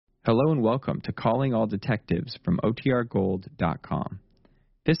Hello and welcome to Calling All Detectives from OTRGold.com.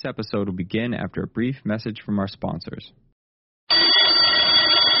 This episode will begin after a brief message from our sponsors.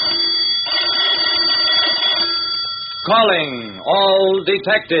 Calling All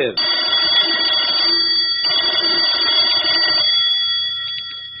Detectives.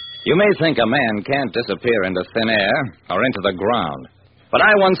 You may think a man can't disappear into thin air or into the ground, but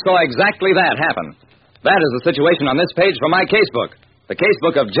I once saw exactly that happen. That is the situation on this page from my casebook. The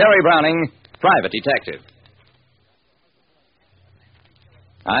casebook of Jerry Browning, private detective.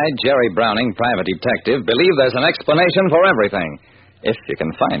 I, Jerry Browning, private detective, believe there's an explanation for everything, if you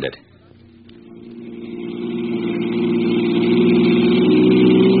can find it.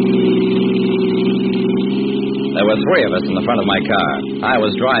 There were three of us in the front of my car. I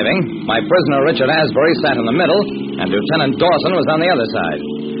was driving, my prisoner Richard Asbury sat in the middle, and Lieutenant Dawson was on the other side.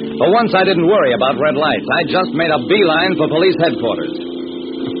 For once, I didn't worry about red lights. I just made a beeline for police headquarters.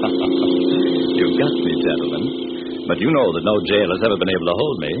 You've got me, gentlemen. But you know that no jail has ever been able to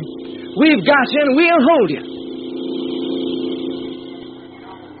hold me. We've got you, and we'll hold you.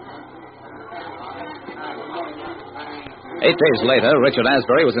 8 days later, Richard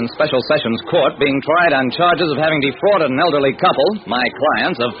Asbury was in Special Sessions Court being tried on charges of having defrauded an elderly couple, my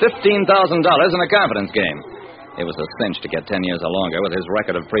clients, of $15,000 in a confidence game. It was a cinch to get 10 years or longer with his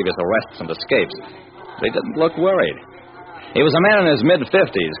record of previous arrests and escapes. They didn't look worried. He was a man in his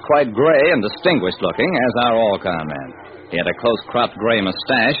mid-50s, quite gray and distinguished looking, as are all con men. He had a close-cropped gray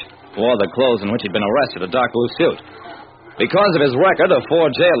mustache, wore the clothes in which he'd been arrested, a dark blue suit. Because of his record of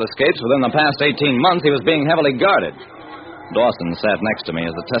 4 jail escapes within the past 18 months, he was being heavily guarded. Dawson sat next to me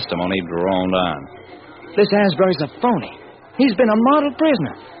as the testimony droned on. This Asbury's a phony. He's been a model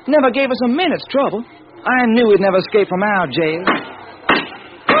prisoner. Never gave us a minute's trouble. I knew he'd never escape from our jail.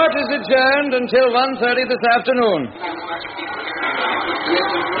 Court is adjourned until 1:30 this afternoon.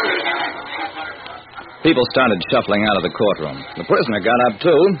 People started shuffling out of the courtroom. The prisoner got up,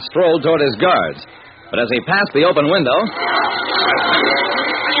 too, strolled toward his guards. But as he passed the open window,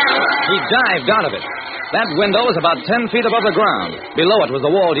 he dived out of it. That window was about 10 feet above the ground. Below it was the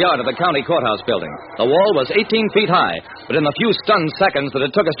walled yard of the county courthouse building. The wall was 18 feet high, but in the few stunned seconds that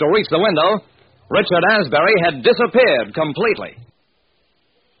it took us to reach the window, Richard Asbury had disappeared completely.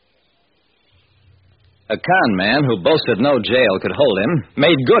 A con man who boasted no jail could hold him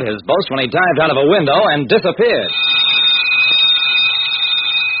made good his boast when he dived out of a window and disappeared.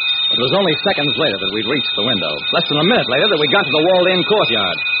 It was only seconds later that we'd reached the window. Less than a minute later that we got to the walled-in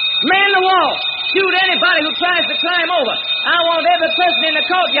courtyard. Man the wall! Shoot anybody who tries to climb over. I want every person in the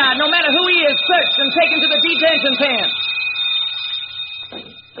courtyard, no matter who he is, searched and taken to the detention pen.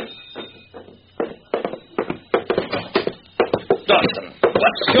 Dawson,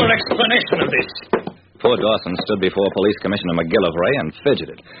 what's your explanation of this? Poor Dawson stood before Police Commissioner McGillivray and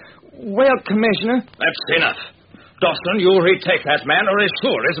fidgeted. Well, Commissioner... That's enough. Dawson, you retake that man, or as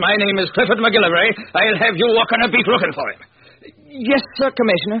sure as my name is Clifford McGillivray, I'll have you walking a beat looking for him. Yes, sir,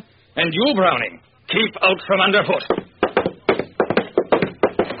 Commissioner. And you, Browning, keep out from underfoot.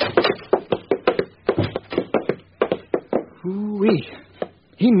 Ooh-wee.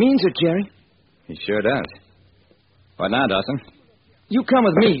 He means it, Jerry. He sure does. What now, Dawson? You come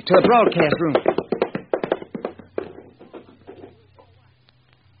with me to the broadcast room.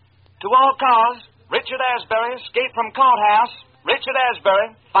 To all cars, Richard Asbury, escaped from courthouse. Richard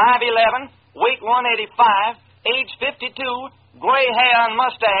Asbury, 5'11", weight 185, age 52, gray hair and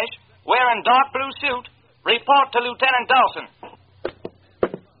mustache, wearing dark blue suit. Report to Lieutenant Dawson.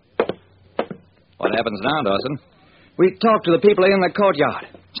 What happens now, Dawson? We talked to the people in the courtyard.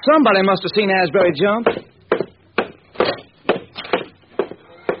 Somebody must have seen Asbury jump.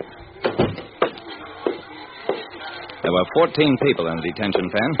 There were 14 people in the detention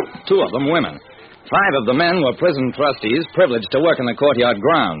pen, 2 of them women. 5 of the men were prison trustees privileged to work in the courtyard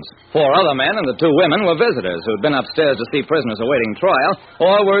grounds. 4 other men and the 2 women were visitors who had been upstairs to see prisoners awaiting trial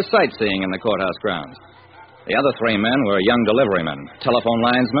or were sightseeing in the courthouse grounds. The other 3 men were young deliverymen, telephone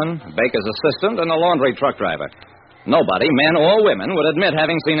linesmen, a baker's assistant, and a laundry truck driver. Nobody, men or women, would admit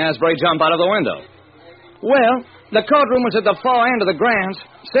having seen Asbury jump out of the window. Well, the courtroom was at the far end of the grounds,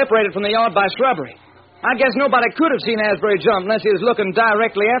 separated from the yard by shrubbery. I guess nobody could have seen Asbury jump unless he was looking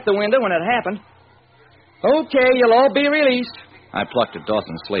directly at the window when it happened. Okay, you'll all be released. I plucked at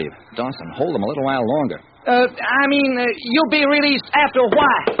Dawson's sleeve. Dawson, hold him a little while longer. You'll be released after a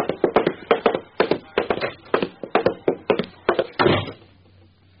while.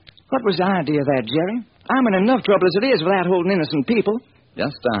 What was the idea of that, Jerry? I'm in enough trouble as it is without holding innocent people.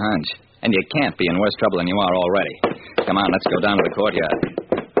 Just a hunch. And you can't be in worse trouble than you are already. Come on, let's go down to the courtyard.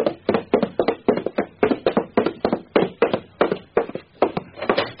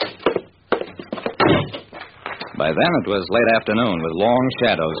 By then, it was late afternoon with long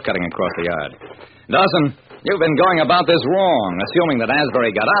shadows cutting across the yard. Dawson, you've been going about this wrong, assuming that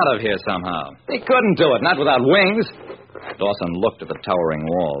Asbury got out of here somehow. He couldn't do it, not without wings. Dawson looked at the towering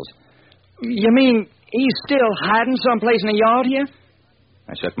walls. You mean he's still hiding someplace in the yard here?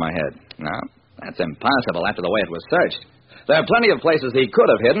 I shook my head. No, that's impossible after the way it was searched. There are plenty of places he could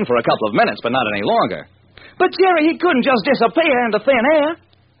have hidden for a couple of minutes, but not any longer. But, Jerry, he couldn't just disappear into thin air.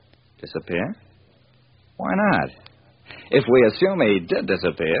 Disappear? Why not? If we assume he did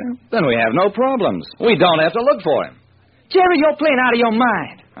disappear, then we have no problems. We don't have to look for him. Jerry, you're playing out of your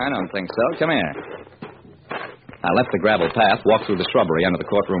mind. I don't think so. Come here. I left the gravel path, walked through the shrubbery under the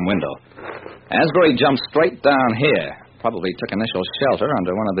courtroom window. Asbury jumped straight down here. Probably took initial shelter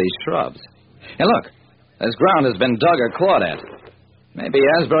under one of these shrubs. Hey, look. This ground has been dug or clawed at. Maybe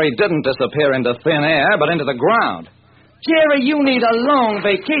Asbury didn't disappear into thin air, but into the ground. Jerry, you need a long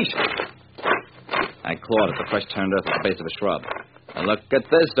vacation. I clawed at the fresh-turned earth at the base of a shrub. Now look at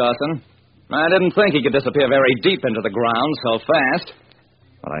this, Dawson. I didn't think he could disappear very deep into the ground so fast.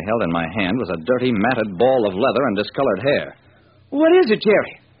 What I held in my hand was a dirty, matted ball of leather and discolored hair. What is it,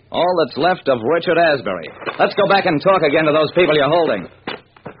 Jerry? All that's left of Richard Asbury. Let's go back and talk again to those people you're holding.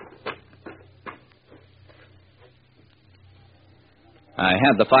 I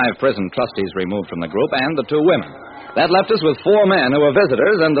had the 5 prison trustees removed from the group and the 2 women. That left us with 4 men who were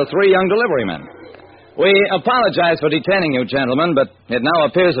visitors and the 3 young delivery men. We apologize for detaining you, gentlemen, but it now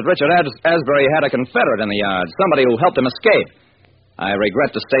appears that Richard Asbury had a confederate in the yard, somebody who helped him escape. I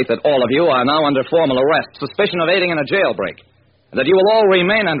regret to state that all of you are now under formal arrest, suspicion of aiding in a jailbreak, and that you will all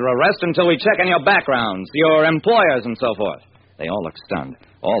remain under arrest until we check on your backgrounds, your employers, and so forth. They all look stunned.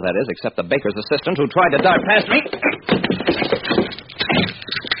 All that is, except the baker's assistant who tried to dart past me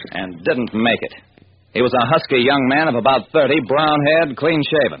and didn't make it. He was a husky young man of about 30, brown-haired,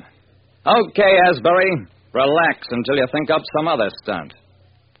 clean-shaven. Okay, Asbury, relax until you think up some other stunt.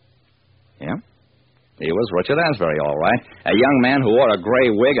 Yeah? He was Richard Asbury, all right. A young man who wore a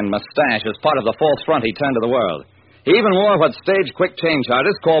gray wig and mustache as part of the false front he turned to the world. He even wore what stage quick change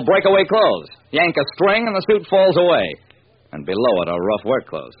artists call breakaway clothes. Yank a string and the suit falls away. And below it are rough work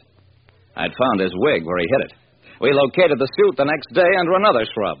clothes. I'd found his wig where he hid it. We located the suit the next day under another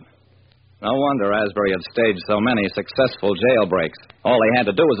shrub. No wonder Asbury had staged so many successful jailbreaks. All he had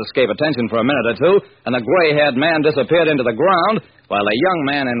to do was escape attention for a minute or 2, and the gray-haired man disappeared into the ground, while a young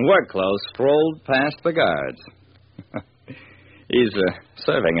man in work clothes strolled past the guards. He's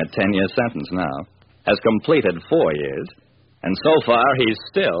serving a 10-year sentence now, has completed 4 years, and so far he's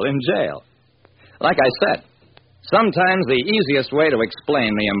still in jail. Like I said, sometimes the easiest way to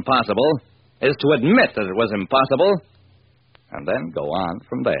explain the impossible is to admit that it was impossible, and then go on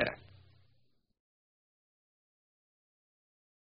from there.